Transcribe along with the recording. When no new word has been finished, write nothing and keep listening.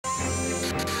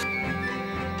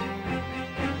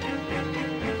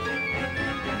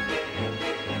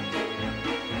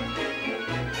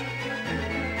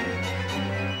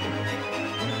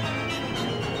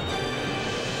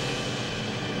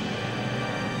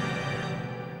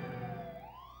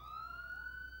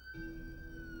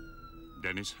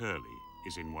Dennis Hurley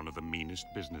is in one of the meanest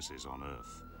businesses on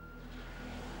earth.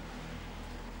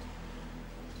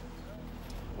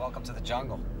 Welcome to the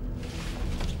jungle.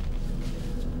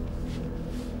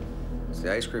 It's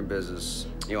the ice cream business.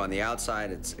 You know, on the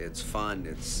outside, it's fun.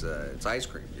 It's ice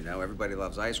cream. You know, everybody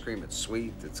loves ice cream. It's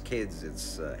sweet. It's kids.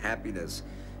 It's happiness.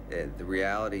 The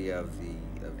reality of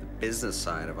the business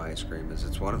side of ice cream is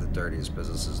it's one of the dirtiest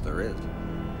businesses there is.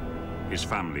 His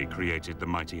family created the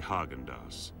mighty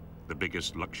Haagen-Dazs, the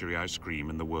biggest luxury ice cream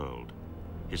in the world.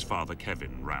 His father,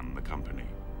 Kevin, ran the company.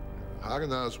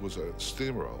 Haagen-Dazs was a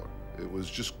steamroller. It was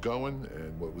just going,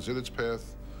 and what was in its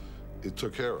path, it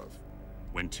took care of.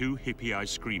 When two hippie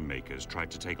ice cream makers tried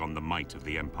to take on the might of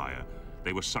the empire,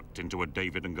 they were sucked into a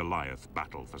David and Goliath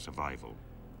battle for survival.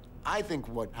 I think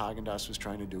what Haagen-Dazs was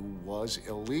trying to do was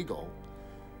illegal,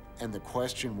 and the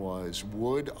question was,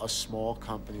 would a small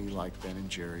company like Ben &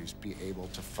 Jerry's be able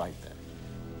to fight that?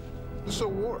 This is a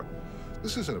war.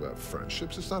 This isn't about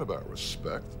friendships. It's not about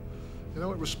respect. You know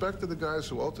what? Respect to the guys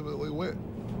who ultimately win.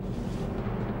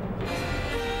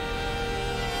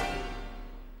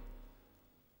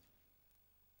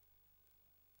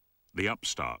 The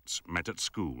upstarts met at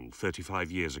school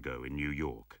 35 years ago in New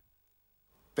York.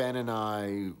 Ben and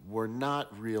I were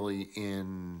not really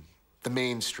in the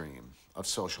mainstream of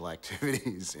social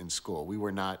activities in school. We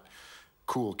were not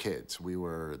cool kids. We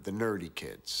were the nerdy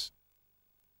kids.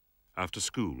 After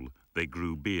school, they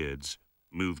grew beards,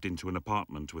 moved into an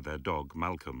apartment with their dog,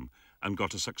 Malcolm, and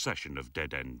got a succession of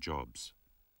dead-end jobs.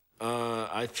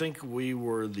 I think we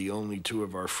were the only two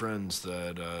of our friends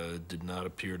that did not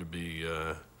appear to be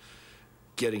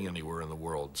getting anywhere in the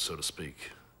world, so to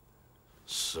speak.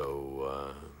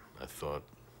 So I thought,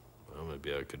 well,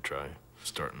 maybe I could try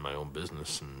starting my own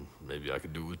business, and maybe I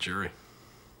could do it with Jerry.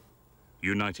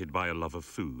 United by a love of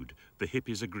food, the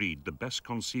hippies agreed the best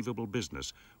conceivable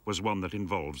business was one that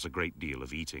involves a great deal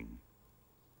of eating.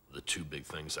 The two big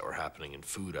things that were happening in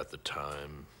food at the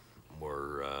time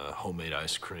were homemade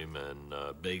ice cream and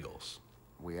bagels.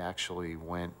 We actually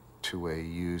went to a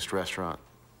used restaurant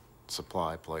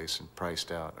supply place and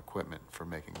priced out equipment for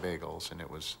making bagels, and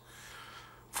it was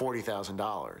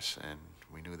 $40,000, and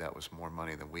we knew that was more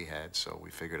money than we had, so we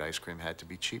figured ice cream had to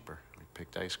be cheaper. We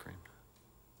picked ice cream.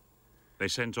 They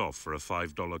sent off for a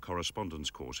 $5 correspondence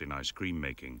course in ice cream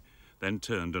making, then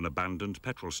turned an abandoned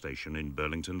petrol station in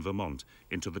Burlington, Vermont,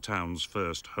 into the town's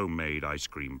first homemade ice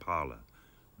cream parlor.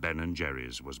 Ben &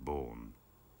 Jerry's was born.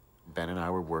 Ben and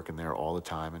I were working there all the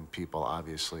time, and people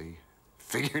obviously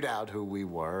figured out who we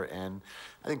were, and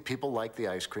I think people liked the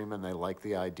ice cream, and they liked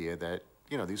the idea that,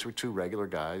 you know, these were two regular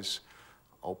guys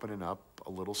opening up a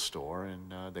little store,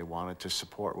 and they wanted to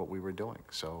support what we were doing,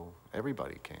 so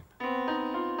everybody came.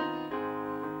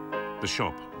 The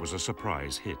shop was a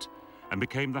surprise hit and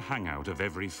became the hangout of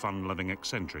every fun-loving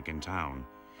eccentric in town.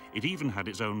 It even had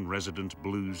its own resident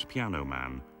blues piano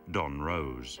man, Don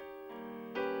Rose.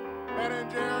 Ben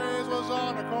 & Jerry's was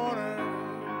on the corner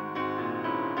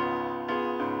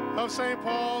of St.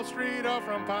 Paul Street up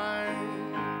from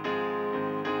Pine.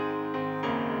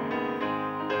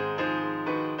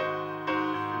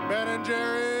 Ben &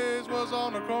 Jerry's was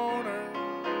on the corner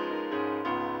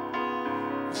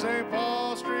of St.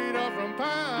 Paul Street up from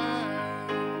Pine.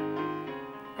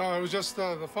 Oh, it was just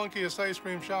the funkiest ice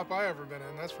cream shop I ever been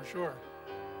in, that's for sure.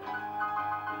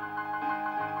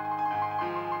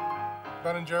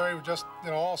 Ben & Jerry were just,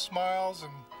 you know, all smiles,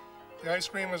 and the ice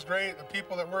cream was great. The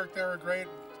people that worked there were great.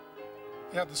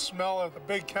 You had the smell of the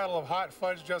big kettle of hot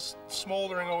fudge just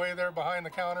smoldering away there behind the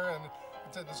counter, and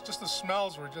it's just the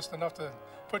smells were just enough to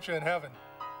put you in heaven.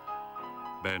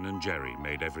 Ben & Jerry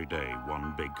made every day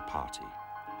one big party.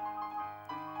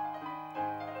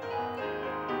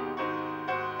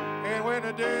 And when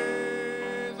the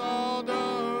day's all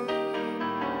done,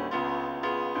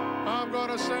 I'm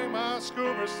gonna sing my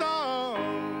scuba song.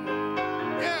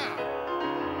 Yeah!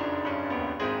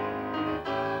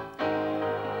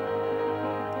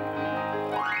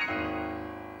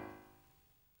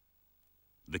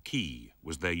 The key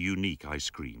was their unique ice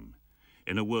cream.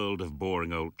 In a world of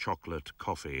boring old chocolate,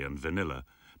 coffee, and vanilla,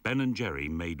 Ben & Jerry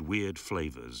made weird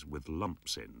flavors with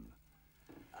lumps in.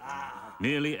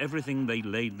 Nearly everything they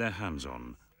laid their hands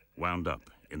on wound up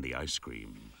in the ice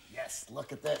cream. Yes,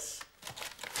 look at this.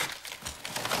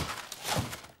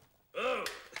 Oh!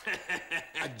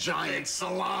 A giant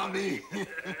salami.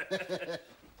 Didn't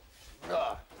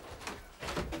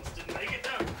make it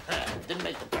down. Didn't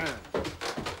make the turn.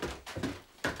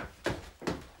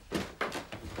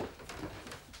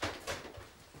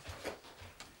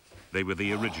 They were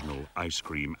the original ice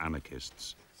cream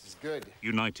anarchists. This is good.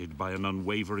 United by an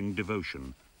unwavering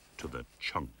devotion to the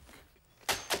chunk.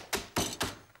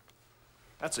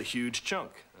 That's a huge chunk.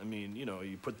 I mean, you know,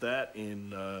 you put that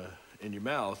in your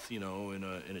mouth, you know, in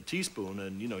a teaspoon,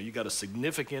 and, you know, you got a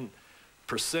significant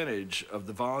percentage of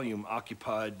the volume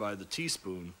occupied by the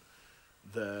teaspoon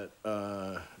that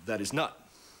is nut.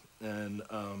 And,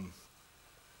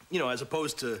 you know, as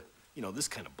opposed to, you know, this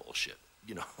kind of bullshit,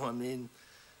 you know, I mean,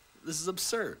 this is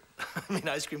absurd. I mean,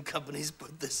 ice cream companies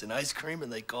put this in ice cream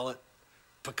and they call it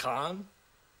pecan?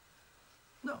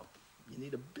 No, you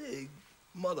need a big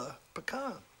mother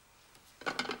pecan.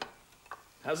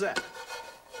 How's that?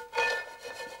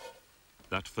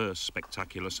 That first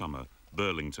spectacular summer,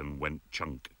 Burlington went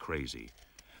chunk crazy.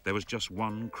 There was just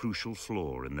one crucial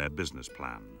flaw in their business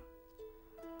plan.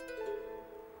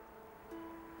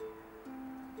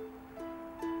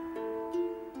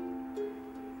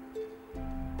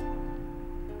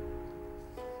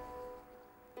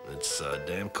 It's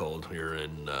damn cold here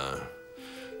in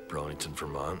Burlington,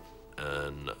 Vermont,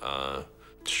 and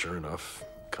sure enough,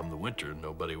 come the winter,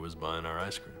 nobody was buying our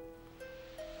ice cream.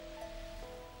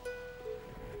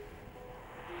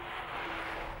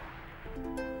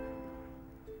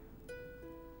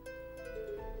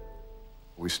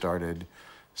 We started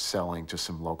selling to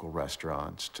some local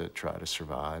restaurants to try to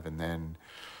survive, and then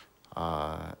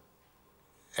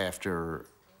after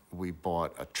we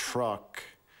bought a truck,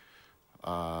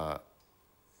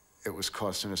 it was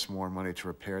costing us more money to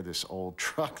repair this old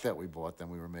truck that we bought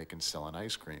than we were making selling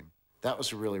ice cream. That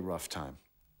was a really rough time.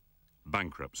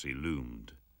 Bankruptcy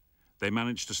loomed. They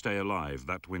managed to stay alive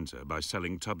that winter by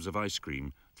selling tubs of ice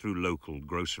cream through local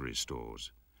grocery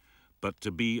stores. But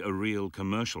to be a real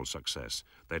commercial success,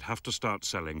 they'd have to start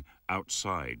selling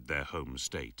outside their home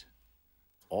state.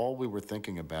 All we were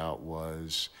thinking about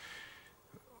was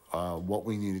what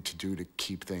we needed to do to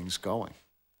keep things going.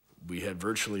 We had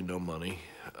virtually no money.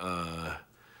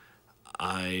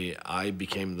 I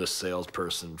became the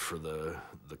salesperson for the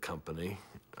company,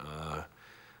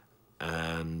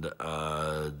 and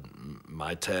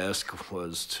my task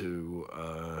was to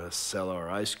sell our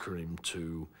ice cream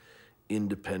to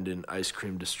independent ice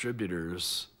cream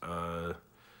distributors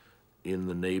in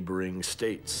the neighboring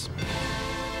states.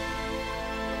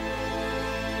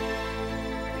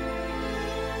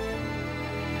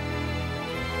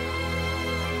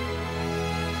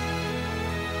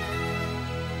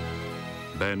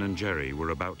 Ben and Jerry were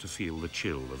about to feel the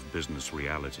chill of business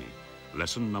reality.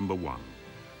 Lesson number one: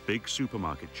 big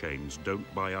supermarket chains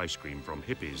don't buy ice cream from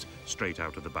hippies straight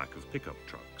out of the back of pickup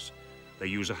trucks. They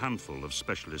use a handful of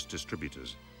specialist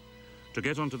distributors. To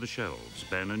get onto the shelves,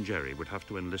 Ben and Jerry would have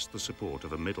to enlist the support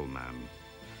of a middleman.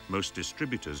 Most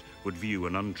distributors would view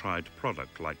an untried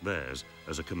product like theirs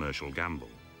as a commercial gamble.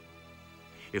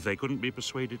 If they couldn't be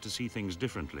persuaded to see things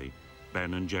differently,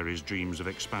 Ben and Jerry's dreams of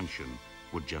expansion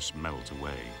would just melt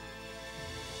away.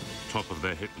 Top of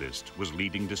their hit list was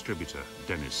leading distributor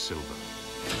Dennis Silver.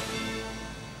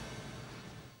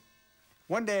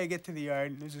 One day I get to the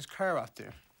yard and there's this car out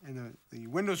there, and the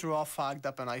windows are all fogged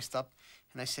up and iced up,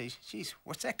 and I say, geez,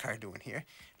 what's that car doing here?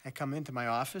 I come into my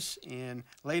office, and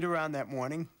later on that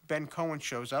morning, Ben Cohen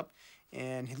shows up,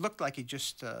 and he looked like he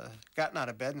just gotten out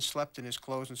of bed and slept in his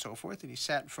clothes and so forth, and he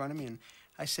sat in front of me, and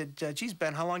I said, geez,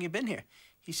 Ben, how long you been here?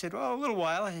 He said, well, a little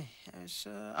while. I was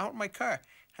out in my car.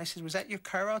 I said, was that your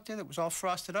car out there that was all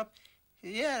frosted up?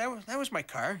 Yeah, that was my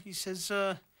car. He says,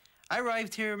 I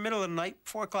arrived here middle of the night,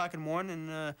 4 o'clock in the morning,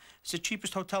 and it's the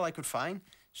cheapest hotel I could find.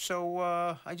 So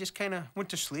I just kind of went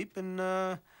to sleep, and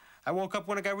I woke up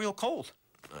when it got real cold.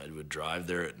 I would drive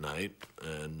there at night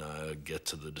and get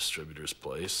to the distributor's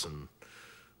place and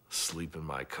sleep in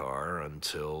my car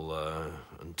until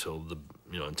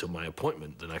my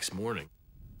appointment the next morning.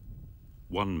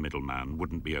 One middleman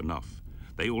wouldn't be enough.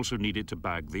 They also needed to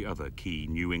bag the other key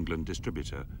New England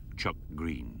distributor, Chuck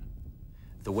Green.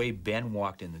 The way Ben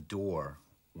walked in the door,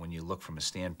 when you look from a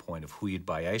standpoint of who you'd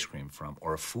buy ice cream from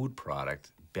or a food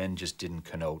product, Ben just didn't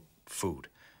connote food.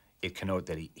 It connoted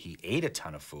that he ate a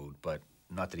ton of food, but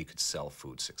not that he could sell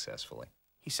food successfully.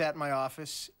 He sat in my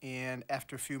office, and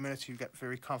after a few minutes, he got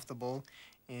very comfortable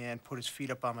and put his feet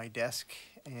up on my desk,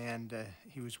 and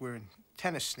he was wearing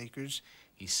tennis sneakers.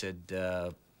 He said, do you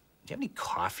have any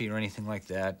coffee or anything like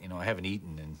that? You know, I haven't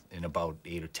eaten in about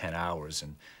 8 or 10 hours.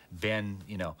 And Ben,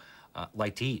 you know,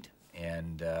 liked to eat.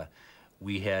 And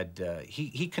we had,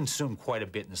 he consumed quite a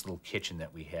bit in this little kitchen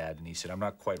that we had. And he said, I'm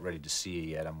not quite ready to see you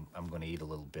yet. I'm going to eat a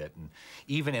little bit. And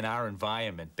even in our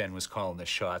environment, Ben was calling the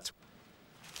shots.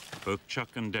 Both Chuck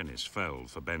and Dennis fell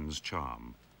for Ben's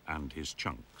charm and his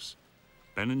chunks.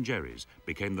 Ben & Jerry's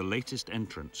became the latest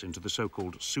entrants into the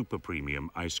so-called super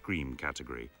premium ice cream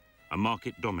category, a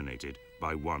market dominated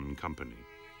by one company.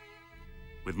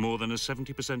 With more than a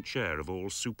 70% share of all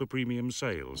super premium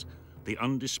sales, the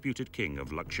undisputed king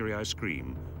of luxury ice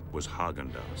cream was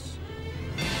Haagen-Dazs.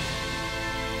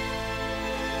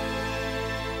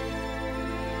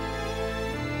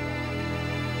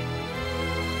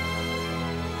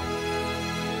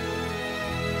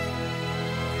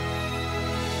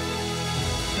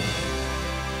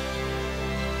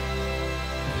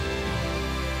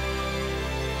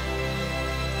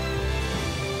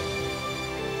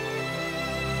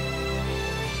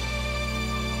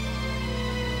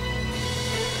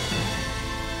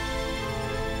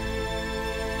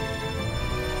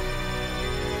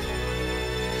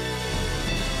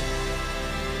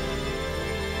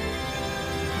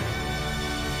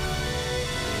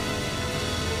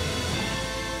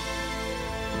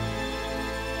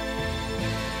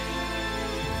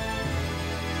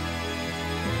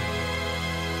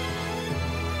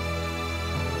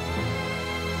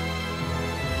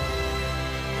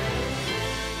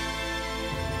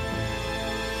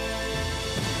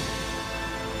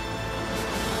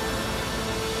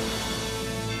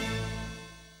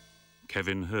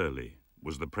 Kevin Hurley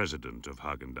was the president of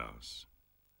Haagen-Dazs.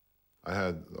 I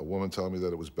had a woman tell me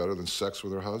that it was better than sex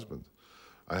with her husband.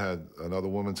 I had another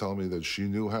woman tell me that she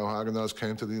knew how Haagen-Dazs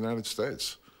came to the United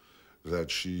States, that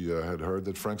she had heard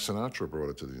that Frank Sinatra brought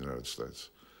it to the United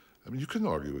States. I mean, you couldn't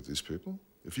argue with these people.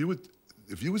 If you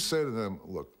would say to them,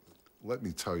 look, let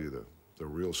me tell you the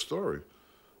real story,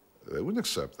 they wouldn't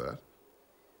accept that.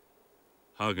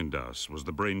 Haagen-Dazs was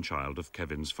the brainchild of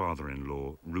Kevin's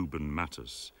father-in-law, Reuben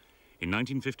Mattis. In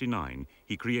 1959,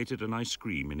 he created an ice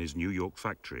cream in his New York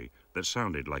factory that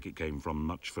sounded like it came from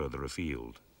much further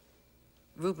afield.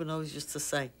 Reuben always used to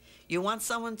say, you want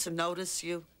someone to notice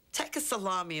you? Take a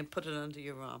salami and put it under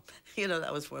your arm. You know,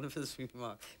 that was one of his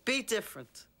remarks. Be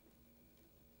different.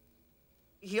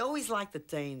 He always liked the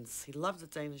Danes. He loved the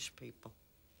Danish people,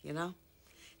 you know?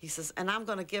 He says, and I'm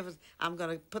going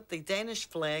to put the Danish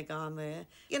flag on there.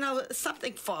 You know,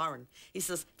 something foreign. He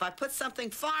says, if I put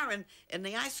something foreign in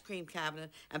the ice cream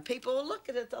cabinet and people will look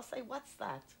at it, they'll say, what's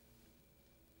that?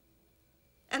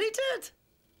 And he did.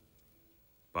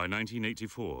 By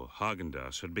 1984,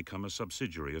 Haagen-Dazs had become a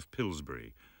subsidiary of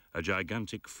Pillsbury, a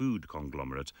gigantic food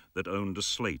conglomerate that owned a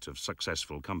slate of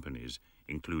successful companies,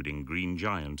 including Green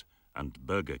Giant and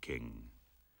Burger King.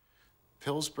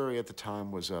 Pillsbury at the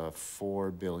time was a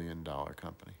 $4 billion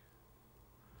company.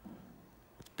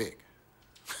 It's big.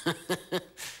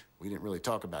 We didn't really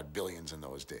talk about billions in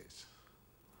those days.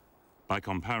 By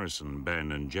comparison,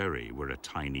 Ben and Jerry were a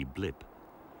tiny blip.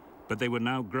 But they were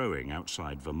now growing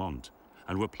outside Vermont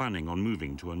and were planning on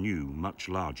moving to a new, much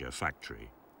larger factory.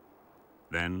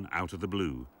 Then, out of the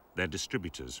blue, their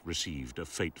distributors received a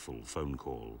fateful phone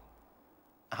call.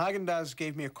 Haagen-Dazs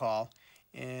gave me a call,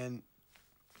 and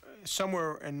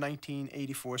somewhere in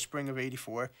 1984, spring of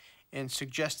 '84, and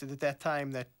suggested at that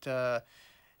time that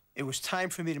it was time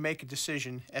for me to make a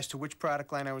decision as to which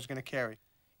product line I was going to carry.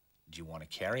 Do you want to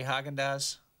carry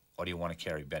Haagen-Dazs, or do you want to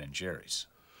carry Ben & Jerry's?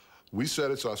 We said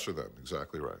it's us or them,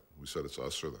 exactly right. We said it's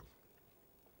us or them.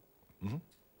 Mm-hmm.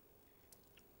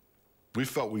 We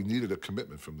felt we needed a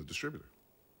commitment from the distributor.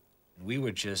 We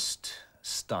were just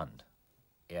stunned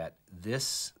at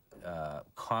this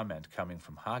comment coming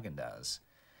from Haagen-Dazs,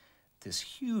 this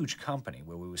huge company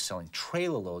where we were selling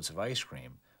trailer loads of ice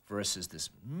cream versus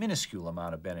this minuscule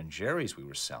amount of Ben & Jerry's we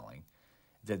were selling,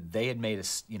 that they had made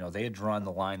us, you know, they had drawn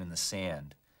the line in the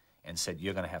sand and said,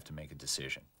 you're going to have to make a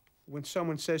decision. When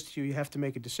someone says to you, you have to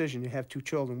make a decision, you have two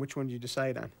children, which one do you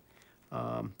decide on?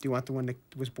 Do you want the one that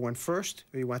was born first,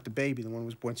 or you want the baby, the one who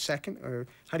was born second? Or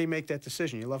how do you make that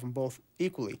decision? You love them both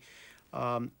equally.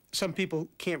 Some people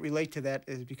can't relate to that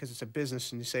because it's a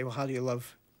business, and you say, well, how do you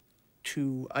love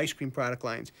two ice cream product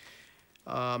lines?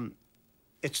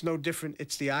 It's no different.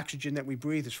 It's the oxygen that we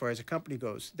breathe as far as a company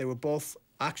goes. They were both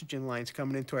oxygen lines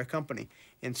coming into our company,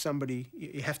 and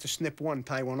you have to snip one,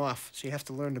 tie one off, so you have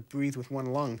to learn to breathe with one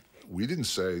lung. We didn't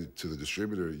say to the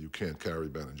distributor, you can't carry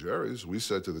Ben & Jerry's. We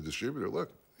said to the distributor,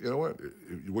 look, you know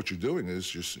what you're doing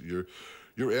is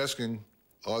you're asking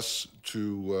us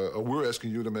to, we're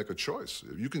asking you to make a choice.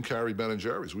 You can carry Ben &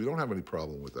 Jerry's. We don't have any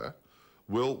problem with that.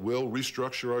 We'll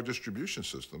restructure our distribution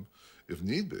system if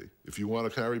need be. If you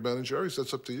want to carry Ben & Jerry's,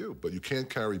 that's up to you. But you can't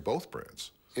carry both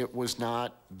brands. It was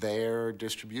not their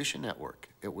distribution network.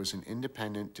 It was an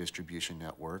independent distribution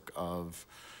network of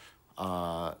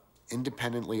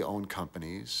independently owned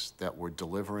companies that were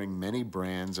delivering many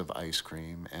brands of ice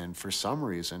cream, and for some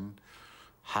reason,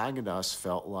 Haagen-Dazs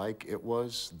felt like it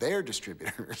was their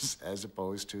distributors as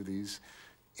opposed to these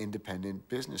independent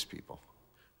business people.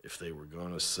 If they were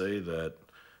going to say that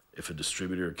if a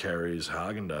distributor carries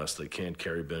Haagen-Dazs, they can't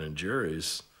carry Ben &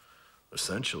 Jerry's.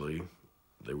 Essentially,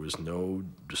 there was no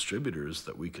distributors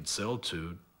that we could sell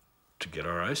to get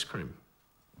our ice cream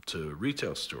to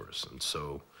retail stores, and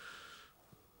so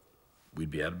we'd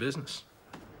be out of business.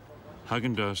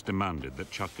 Haagen-Dazs demanded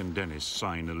that Chuck and Dennis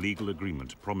sign a legal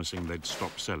agreement promising they'd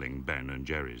stop selling Ben &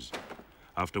 Jerry's.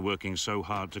 After working so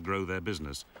hard to grow their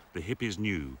business, the hippies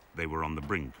knew they were on the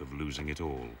brink of losing it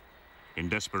all. In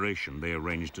desperation, they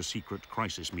arranged a secret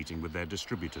crisis meeting with their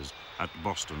distributors at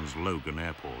Boston's Logan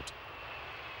Airport.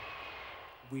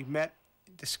 We met,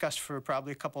 discussed for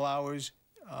probably a couple hours,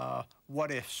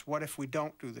 what ifs. What if we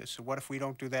don't do this? Or what if we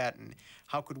don't do that? And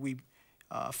how could we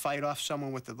fight off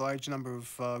someone with the large number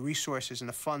of resources and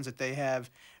the funds that they have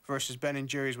versus Ben &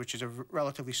 Jerry's, which is a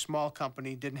relatively small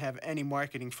company, didn't have any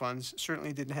marketing funds,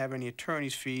 certainly didn't have any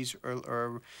attorney's fees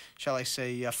or shall I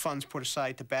say, funds put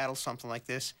aside to battle something like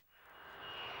this.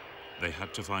 They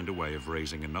had to find a way of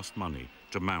raising enough money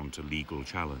to mount a legal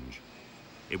challenge.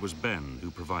 It was Ben who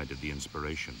provided the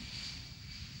inspiration.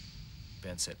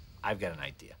 Ben said, I've got an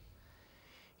idea.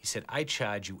 He said, I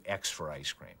charge you X for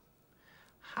ice cream.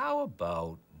 How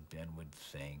about, Ben would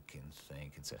think and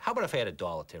said, how about if I had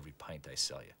 $1 to every pint I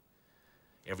sell you?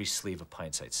 Every sleeve of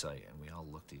pints I'd sell you. And we all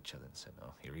looked at each other and said,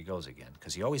 oh, here he goes again.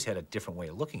 Because he always had a different way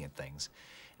of looking at things.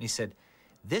 And he said,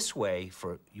 this way,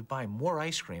 for you buy more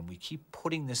ice cream, we keep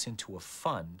putting this into a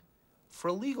fund for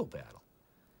a legal battle.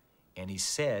 And he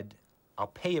said, I'll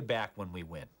pay you back when we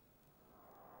win.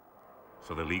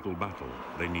 For the legal battle,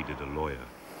 they needed a lawyer.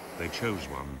 They chose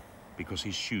one because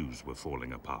his shoes were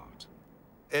falling apart.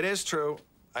 It is true.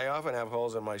 I often have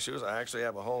holes in my shoes. I actually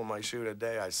have a hole in my shoe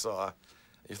today I saw.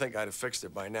 You think I'd have fixed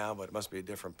it by now, but it must be a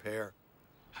different pair.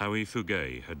 Howie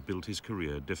Fugay had built his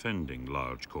career defending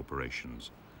large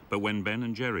corporations. But when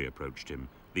Ben & Jerry approached him,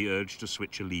 the urge to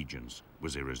switch allegiance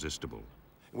was irresistible.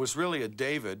 It was really a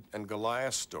David and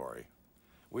Goliath story.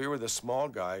 We were the small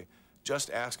guy just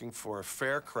asking for a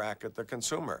fair crack at the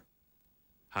consumer.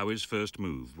 Howie's first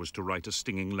move was to write a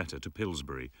stinging letter to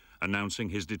Pillsbury, announcing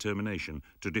his determination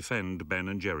to defend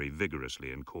Ben & Jerry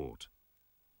vigorously in court.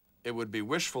 It would be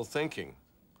wishful thinking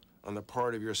on the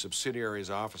part of your subsidiary's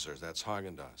officers, that's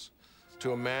Haagen-Dazs,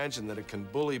 to imagine that it can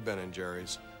bully Ben &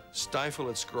 Jerry's, stifle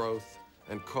its growth,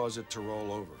 and cause it to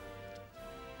roll over.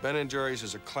 Ben & Jerry's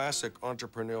is a classic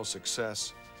entrepreneurial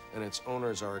success, and its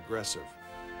owners are aggressive.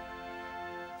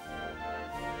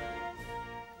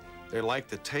 They like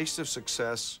the taste of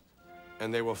success,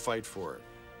 and they will fight for it.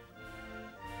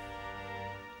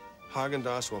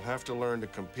 Haagen-Dazs will have to learn to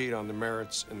compete on the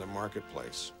merits in the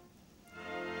marketplace.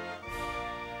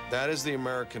 That is the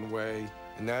American way,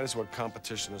 and that is what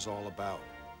competition is all about.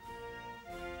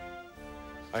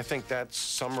 I think that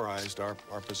summarized our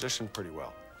position pretty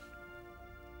well.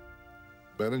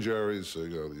 Ben & Jerry's,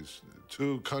 these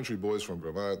two country boys from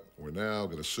Vermont were now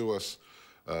going to sue us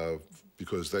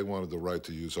because they wanted the right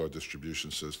to use our distribution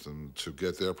system to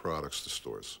get their products to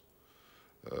stores.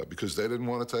 Because they didn't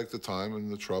want to take the time and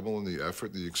the trouble and the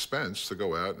effort and the expense to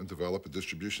go out and develop a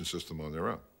distribution system on their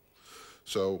own.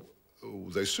 So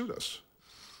they sued us.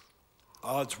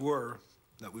 Odds were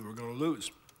that we were going to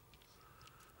lose.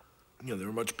 You know, they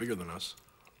were much bigger than us.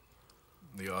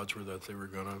 The odds were that they were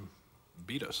going to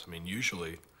beat us. I mean,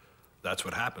 usually that's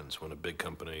what happens when a big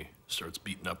company starts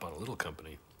beating up on a little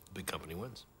company. The big company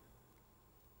wins.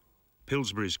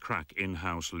 Pillsbury's crack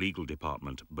in-house legal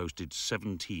department boasted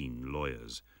 17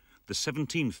 lawyers. The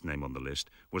 17th name on the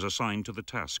list was assigned to the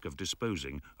task of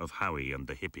disposing of Howie and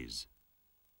the hippies.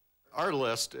 Our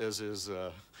list, as is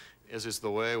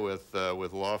the way with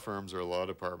law firms or law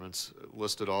departments,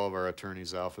 listed all of our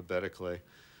attorneys alphabetically.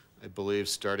 I believe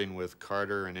starting with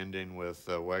Carter and ending with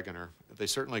Wegener. They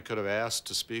certainly could have asked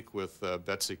to speak with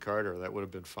Betsy Carter. That would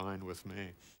have been fine with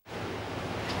me.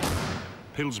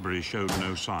 Pillsbury showed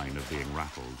no sign of being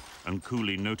rattled and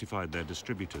coolly notified their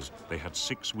distributors they had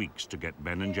 6 weeks to get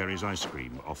Ben & Jerry's ice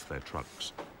cream off their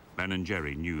trucks. Ben &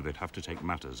 Jerry knew they'd have to take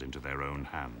matters into their own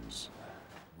hands.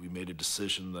 We made a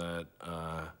decision that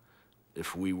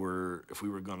if we were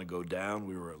going to go down,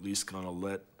 we were at least going to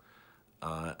let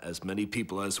as many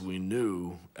people as we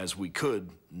knew, as we could,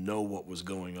 know what was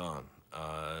going on.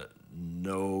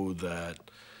 Know that,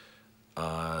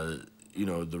 you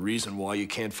know, the reason why you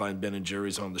can't find Ben &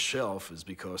 Jerry's on the shelf is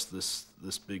because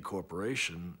this big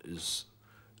corporation is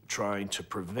trying to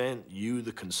prevent you,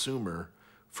 the consumer,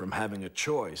 from having a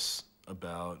choice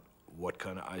about what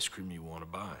kind of ice cream you want to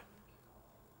buy.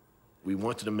 We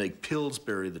wanted to make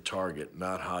Pillsbury the target,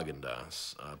 not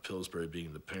Haagen-Dazs, Pillsbury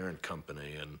being the parent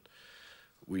company, and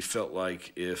We felt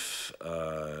like if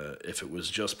it was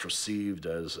just perceived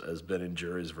as Ben &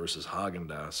 Jerry's versus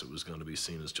Haagen-Dazs, it was going to be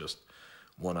seen as just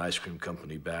one ice cream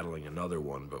company battling another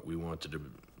one. But we wanted to,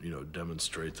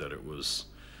 demonstrate that it was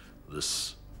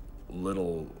this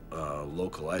little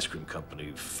local ice cream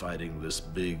company fighting this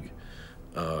big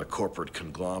corporate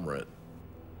conglomerate.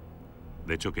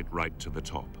 They took it right to the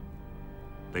top.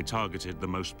 They targeted the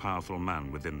most powerful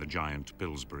man within the giant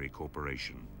Pillsbury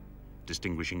Corporation.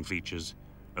 Distinguishing features: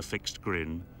 a fixed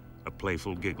grin, a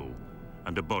playful giggle,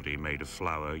 and a body made of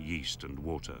flour, yeast, and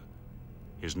water.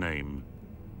 His name,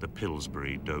 the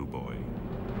Pillsbury Doughboy.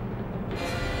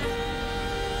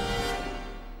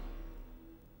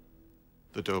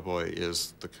 The Doughboy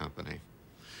is the company.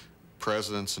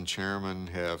 Presidents and chairmen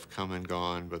have come and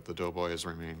gone, but the Doughboy has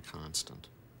remained constant.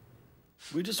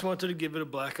 We just wanted to give it a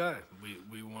black eye.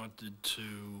 We wanted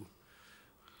to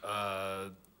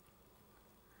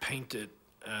paint it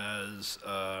as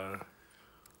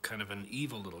kind of an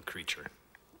evil little creature.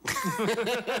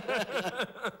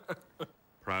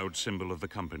 Proud symbol of the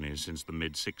company since the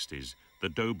mid-60s, the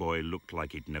Doughboy looked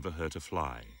like he'd never hurt a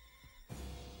fly.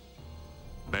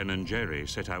 Ben & Jerry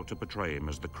set out to portray him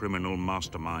as the criminal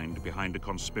mastermind behind a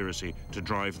conspiracy to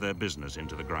drive their business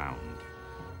into the ground.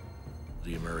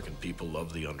 The American people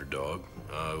love the underdog.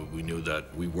 We knew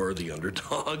that we were the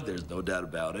underdog, there's no doubt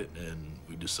about it, and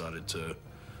we decided to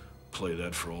play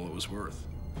that for all it was worth.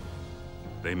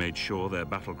 They made sure their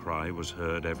battle cry was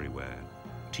heard everywhere.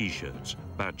 T-shirts,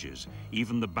 badges,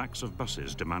 even the backs of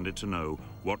buses demanded to know,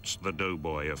 what's the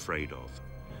Doughboy afraid of?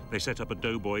 They set up a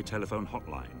Doughboy telephone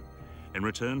hotline. In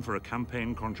return for a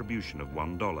campaign contribution of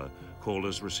 $1,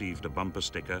 callers received a bumper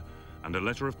sticker and a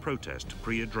letter of protest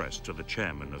pre-addressed to the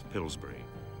chairman of Pillsbury.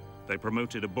 They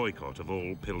promoted a boycott of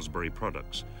all Pillsbury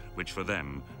products, which for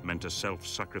them meant a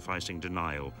self-sacrificing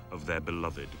denial of their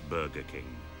beloved Burger King.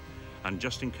 And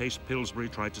just in case Pillsbury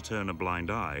tried to turn a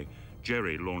blind eye,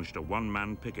 Jerry launched a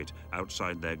one-man picket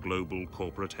outside their global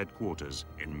corporate headquarters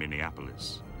in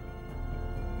Minneapolis.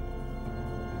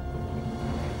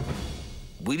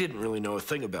 We didn't really know a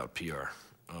thing about PR.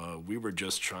 We were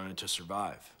just trying to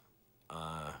survive.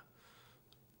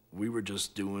 We were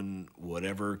just doing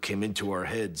whatever came into our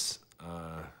heads,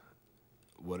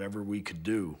 whatever we could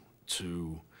do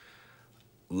to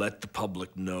let the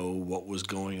public know what was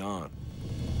going on.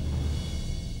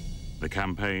 The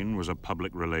campaign was a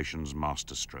public relations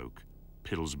masterstroke.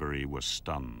 Pillsbury was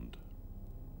stunned.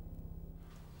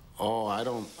 Oh, I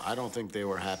don't think they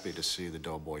were happy to see the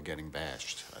Doughboy getting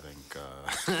bashed. I think,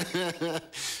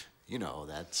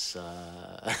 that's,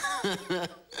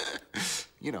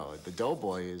 the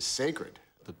Doughboy is sacred.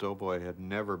 The Doughboy had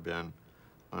never been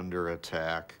under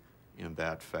attack in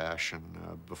that fashion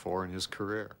before in his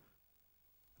career.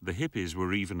 The hippies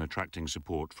were even attracting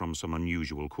support from some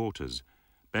unusual quarters.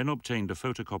 Ben obtained a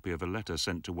photocopy of a letter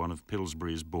sent to one of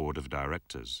Pillsbury's board of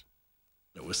directors.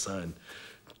 It was signed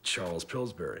Charles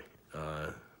Pillsbury,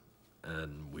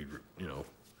 and we,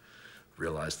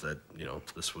 realized that,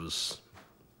 this was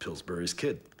Pillsbury's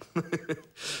kid.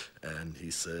 And he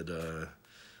said,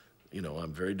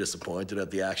 I'm very disappointed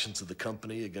at the actions of the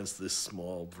company against this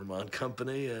small Vermont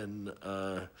company, and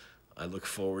I look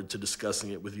forward to discussing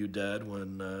it with you, Dad,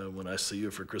 when I see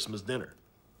you for Christmas dinner.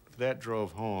 That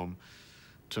drove home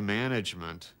to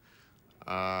management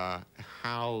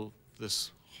how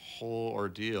this whole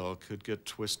ordeal could get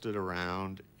twisted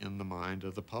around in the mind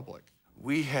of the public.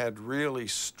 We had really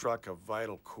struck a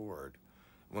vital chord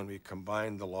when we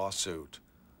combined the lawsuit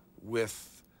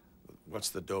with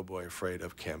What's the Doughboy Afraid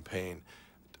Of campaign,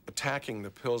 attacking the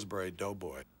Pillsbury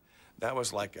Doughboy. That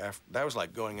was like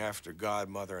going after God,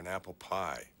 Mother, and apple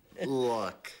pie.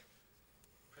 Look.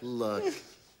 The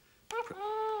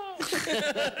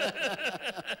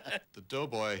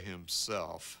Doughboy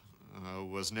himself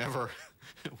was never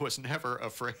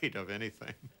afraid of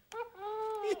anything.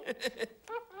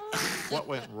 What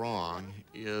went wrong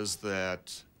is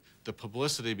that the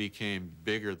publicity became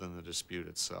bigger than the dispute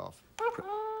itself.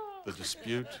 The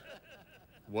dispute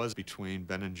was between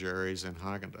Ben & Jerry's and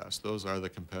Haagen-Dazs. Those are the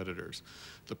competitors.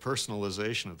 The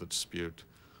personalization of the dispute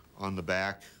on the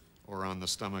back or on the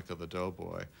stomach of the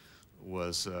Doughboy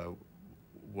was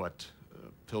what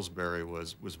Pillsbury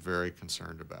was very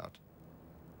concerned about.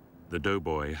 The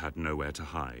Doughboy had nowhere to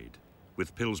hide.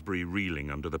 With Pillsbury reeling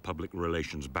under the public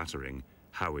relations battering,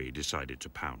 Howie decided to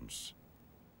pounce.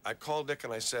 I called Dick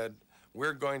and I said,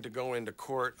 we're going to go into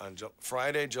court on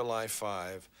Friday, July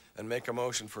 5, and make a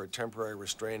motion for a temporary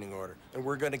restraining order. And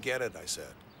we're going to get it, I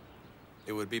said.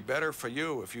 It would be better for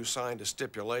you if you signed a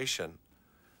stipulation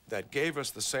that gave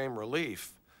us the same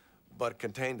relief, but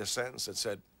contained a sentence that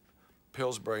said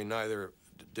Pillsbury neither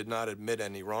did not admit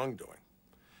any wrongdoing.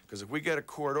 Because if we get a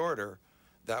court order,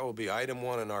 that will be item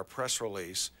 1 in our press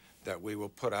release that we will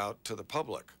put out to the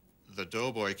public. The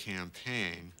Doughboy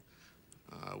campaign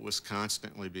was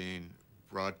constantly being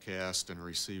broadcast and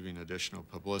receiving additional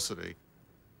publicity.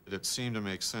 It seemed to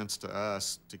make sense to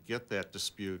us to get that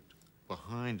dispute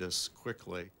behind us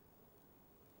quickly.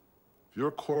 If you're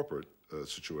a corporate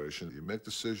situation, you make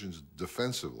decisions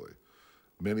defensively.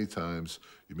 Many times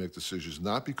you make decisions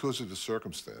not because of the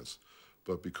circumstance,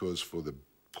 but because for the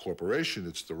corporation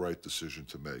it's the right decision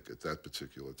to make at that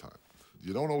particular time.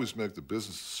 You don't always make the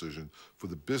business decision for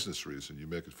the business reason. You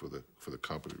make it for the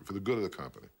company, for the good of the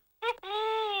company.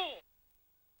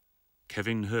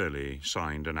 Kevin Hurley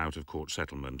signed an out-of-court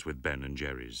settlement with Ben &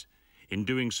 Jerry's. In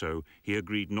doing so, he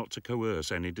agreed not to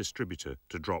coerce any distributor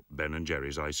to drop Ben &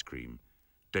 Jerry's ice cream.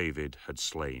 David had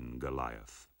slain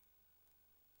Goliath.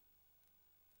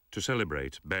 To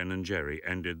celebrate, Ben & Jerry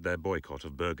ended their boycott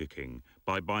of Burger King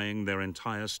by buying their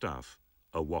entire staff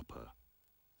a Whopper.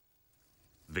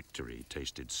 Victory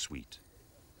tasted sweet.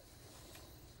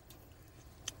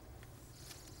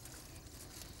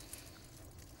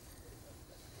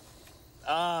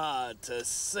 Ah, to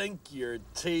sink your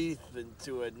teeth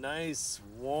into a nice,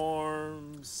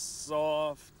 warm,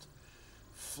 soft,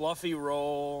 fluffy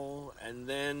roll, and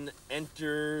then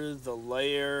enter the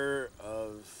layer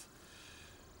of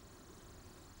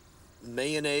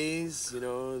mayonnaise, you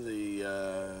know,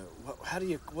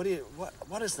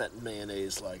 what is that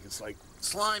mayonnaise like? It's like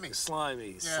Slimy.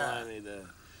 Slimy.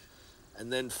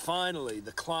 And then finally,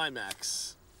 the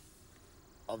climax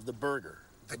of the burger.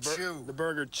 The chew. The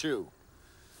burger chew.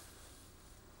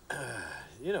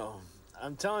 You know,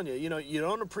 I'm telling you, you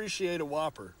don't appreciate a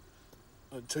Whopper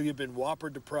until you've been Whopper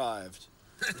deprived.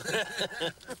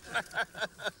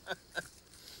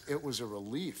 It was a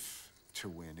relief to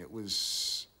win. It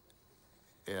was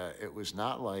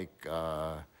not like,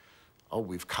 oh,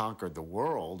 we've conquered the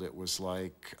world. It was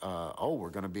like, oh, we're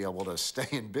going to be able to stay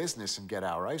in business and get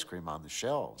our ice cream on the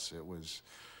shelves. It was,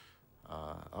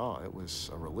 it was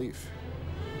a relief.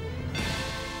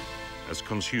 As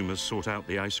consumers sought out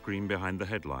the ice cream behind the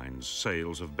headlines,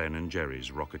 sales of Ben & Jerry's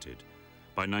rocketed.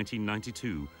 By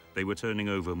 1992, they were turning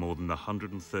over more than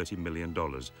 $130 million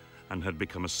and had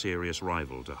become a serious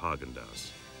rival to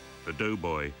Haagen-Dazs. The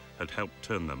Doughboy had helped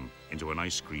turn them into an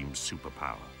ice cream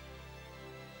superpower.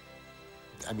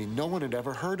 I mean, no one had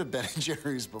ever heard of Ben &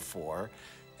 Jerry's before,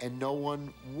 and no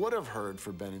one would have heard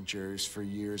for Ben & Jerry's for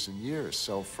years and years.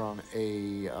 So from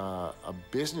a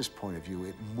business point of view,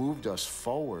 it moved us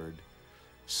forward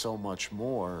so much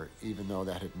more, even though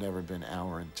that had never been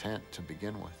our intent to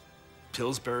begin with.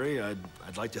 Pillsbury,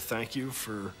 I'd like to thank you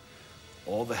for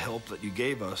all the help that you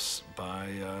gave us by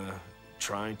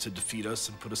trying to defeat us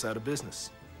and put us out of business.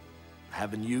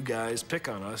 Having you guys pick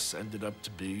on us ended up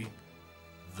to be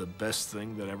the best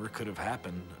thing that ever could have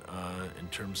happened in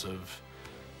terms of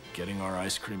getting our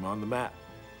ice cream on the map.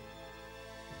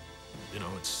 You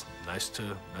know, it's nice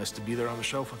to be there on the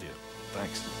shelf with you.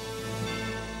 Thanks.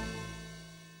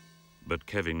 But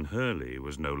Kevin Hurley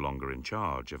was no longer in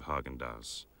charge of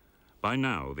Haagen-Dazs. By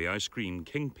now, the ice cream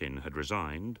kingpin had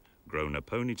resigned, grown a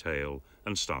ponytail,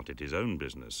 and started his own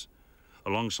business.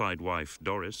 Alongside wife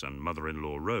Doris and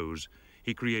mother-in-law Rose,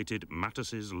 he created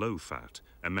Mattis's Low Fat,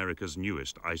 America's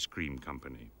newest ice cream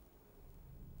company.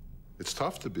 It's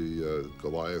tough to be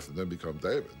Goliath and then become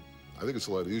David. I think it's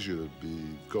a lot easier to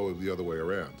go the other way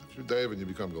around. If you're David and you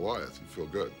become Goliath, you feel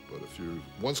good. But if you're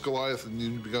once Goliath and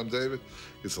you become David,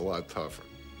 it's a lot tougher.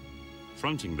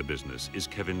 Fronting the business is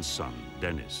Kevin's son,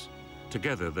 Dennis.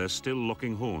 Together, they're still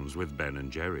locking horns with Ben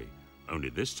 & Jerry. Only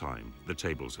this time, the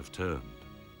tables have turned.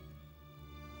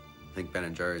 I think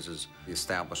Ben & Jerry's is the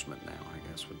establishment now, I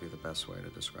guess, would be the best way to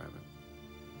describe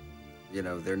it. You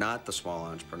know, they're not the small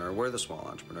entrepreneur, we're the small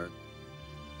entrepreneur.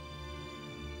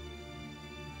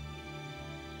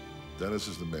 Dennis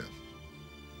is the man.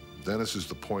 Dennis is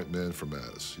the point man for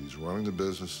Mattis. He's running the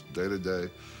business day to day,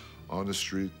 on the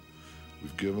street.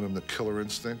 We've given him the killer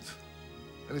instinct,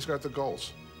 and he's got the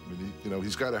goals. I mean,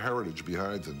 he's got a heritage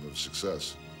behind him of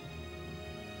success.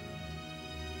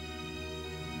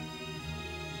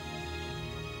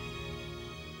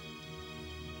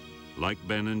 Like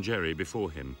Ben & Jerry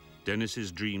before him,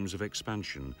 Dennis's dreams of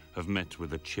expansion have met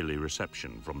with a chilly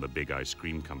reception from the big ice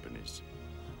cream companies.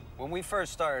 When we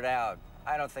first started out,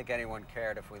 I don't think anyone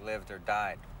cared if we lived or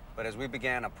died. But as we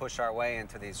began to push our way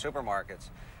into these supermarkets,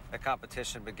 the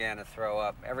competition began to throw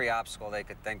up every obstacle they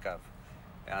could think of.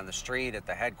 On the street, at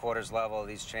the headquarters level of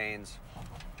these chains.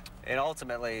 And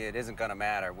ultimately, it isn't going to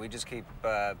matter. We just keep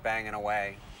banging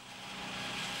away.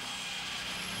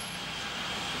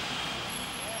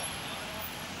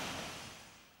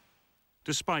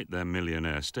 Despite their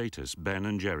millionaire status, Ben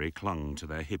and Jerry clung to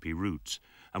their hippie roots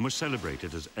and were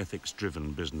celebrated as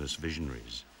ethics-driven business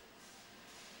visionaries.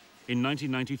 In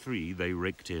 1993, they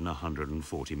raked in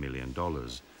 $140 million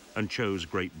and chose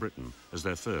Great Britain as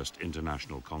their first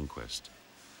international conquest.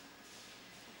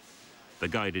 The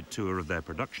guided tour of their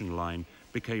production line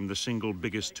became the single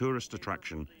biggest tourist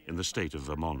attraction in the state of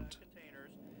Vermont.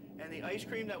 And the ice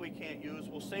cream that we can't use,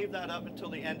 we'll save that up until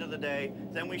the end of the day.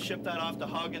 Then we ship that off to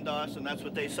Haagen-Dazs, and that's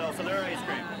what they sell for their ice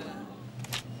cream.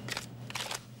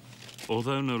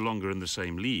 Although no longer in the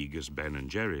same league as Ben and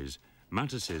Jerry's,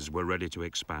 Mattis's were ready to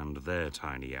expand their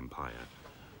tiny empire.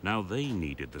 Now they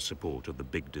needed the support of the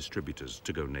big distributors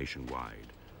to go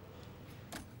nationwide.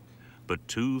 But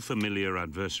two familiar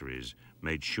adversaries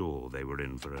made sure they were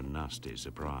in for a nasty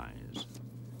surprise.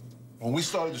 When we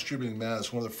started distributing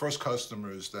Mattis, one of the first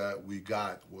customers that we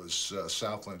got was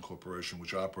Southland Corporation,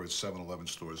 which operates 7-Eleven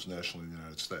stores nationally in the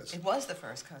United States. It was the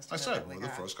first customer. I said, one of the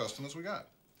first customers we got.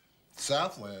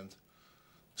 Southland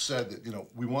said that, you know,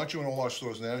 we want you in all our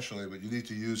stores nationally, but you need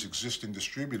to use existing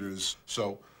distributors.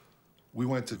 So we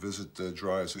went to visit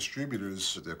Dreyer's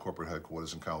distributors at their corporate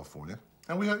headquarters in California.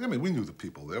 And we had, I mean, we knew the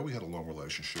people there. We had a long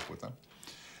relationship with them.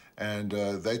 And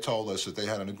they told us that they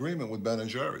had an agreement with Ben &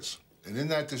 Jerry's. And in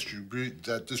that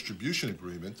distribution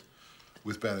agreement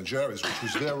with Ben & Jerry's, which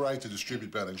was their right to distribute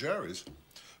Ben & Jerry's,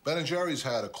 Ben & Jerry's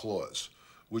had a clause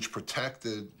which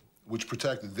protected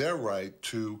their right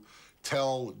to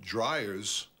tell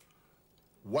Dreyer's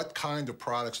what kind of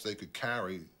products they could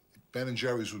carry. Ben &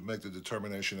 Jerry's would make the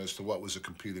determination as to what was a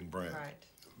competing brand. Right.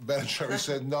 Ben & Jerry's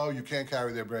said, no, you can't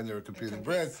carry their brand, they're a competing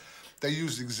brand. They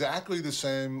used exactly the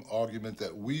same argument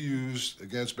that we used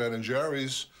against Ben &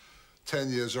 Jerry's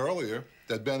 10 years earlier,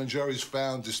 that Ben & Jerry's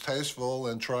found distasteful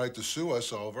and tried to sue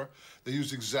us over. They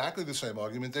used exactly the same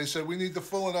argument. They said, we need the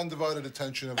full and undivided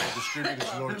attention of the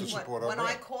distributors in order to support our brand. When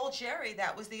I called Jerry,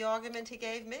 that was the argument he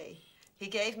gave me. He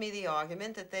gave me the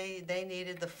argument that they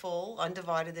needed the full,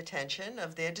 undivided attention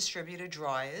of their distributor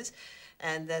Dreyer's,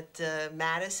 and that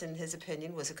Mattis, in his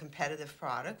opinion, was a competitive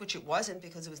product, which it wasn't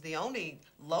because it was the only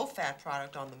low-fat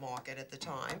product on the market at the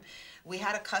time. We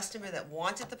had a customer that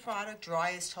wanted the product.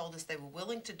 Dreyer's told us they were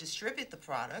willing to distribute the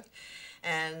product.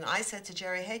 And I said to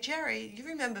Jerry, hey, Jerry, you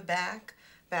remember back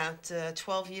about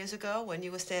 12 years ago when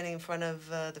you were standing in front of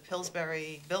the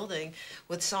Pillsbury building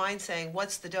with signs saying,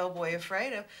 what's the doughboy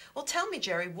afraid of? Well, tell me,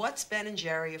 Jerry, what's Ben &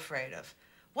 Jerry afraid of?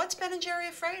 What's Ben & Jerry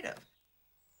afraid of?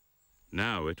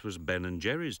 Now it was Ben &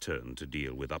 Jerry's turn to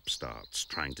deal with upstarts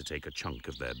trying to take a chunk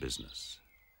of their business.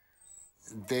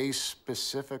 They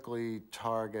specifically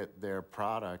target their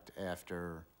product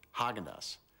after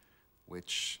Haagen-Dazs,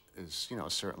 which is, you know,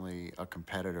 certainly a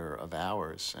competitor of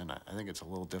ours. And I think it's a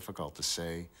little difficult to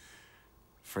say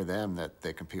for them that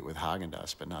they compete with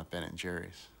Haagen-Dazs, but not Ben &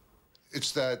 Jerry's.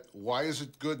 It's that, why is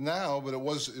it good now, but it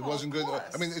wasn't good.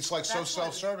 I mean, it's like so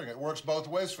self-serving. It works both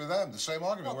ways for them. The same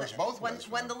argument works both ways.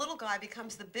 When the little guy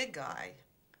becomes the big guy,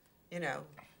 you know,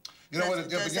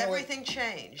 does everything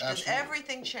change? Does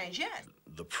everything change? Yes.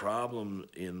 The problem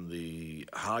in the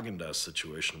Haagen-Dazs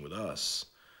situation with us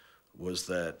was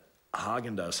that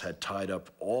Haagen-Dazs had tied up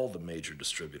all the major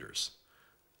distributors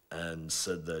and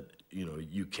said that, you know,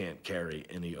 you can't carry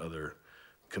any other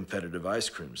competitive ice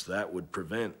creams. That would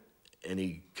prevent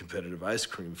any competitive ice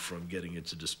cream from getting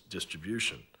into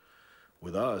distribution.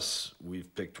 With us,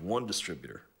 we've picked one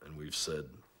distributor, and we've said,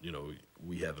 you know,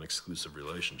 we have an exclusive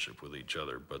relationship with each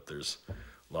other, but there's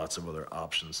lots of other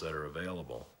options that are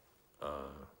available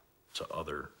to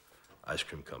other ice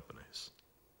cream companies.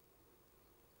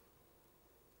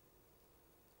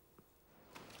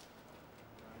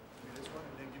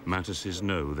 Mattis's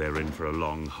know they're in for a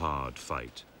long, hard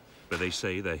fight, but they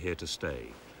say they're here to stay,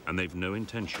 and they've no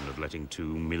intention of letting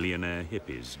two millionaire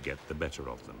hippies get the better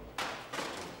of them.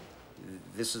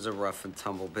 This is a rough and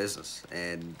tumble business,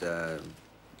 and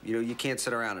you know, you can't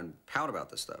sit around and pout about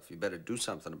this stuff. You better do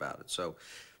something about it. So,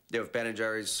 you know, if Ben &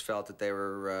 Jerry's felt that they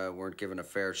weren't given a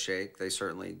fair shake, they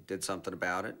certainly did something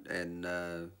about it, and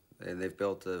they've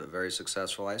built a very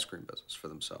successful ice cream business for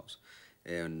themselves.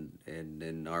 And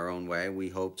in our own way, we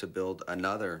hope to build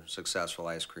another successful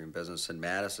ice cream business in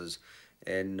Mattis's,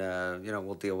 and you know,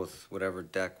 we'll deal with whatever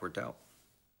deck we're dealt.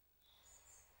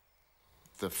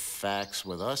 The facts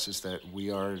with us is that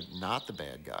we are not the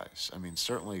bad guys. I mean,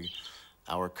 certainly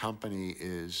our company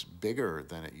is bigger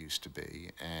than it used to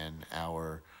be, and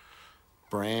our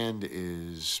brand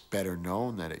is better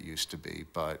known than it used to be,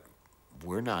 but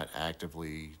we're not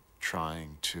actively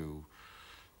trying to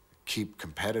keep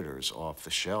competitors off the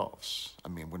shelves. I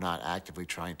mean, we're not actively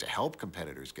trying to help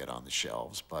competitors get on the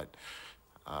shelves, but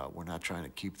we're not trying to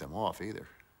keep them off either.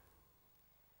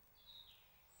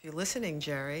 If you're listening,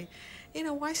 Jerry, you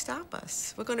know, why stop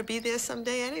us? We're going to be there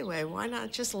someday anyway. Why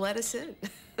not just let us in?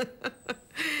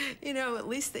 You know, at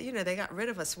least, you know, they got rid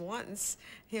of us once.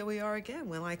 Here we are again.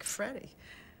 We're like Freddie.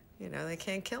 You know, they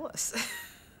can't kill us.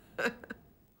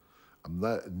 I'm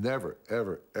never,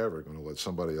 ever, ever going to let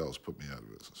somebody else put me out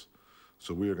of business.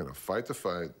 So we are going to fight the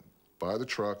fight, buy the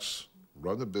trucks,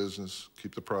 run the business,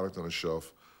 keep the product on the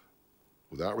shelf,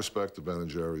 without respect to Ben &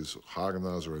 Jerry's,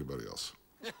 Haagen-Dazs, or anybody else.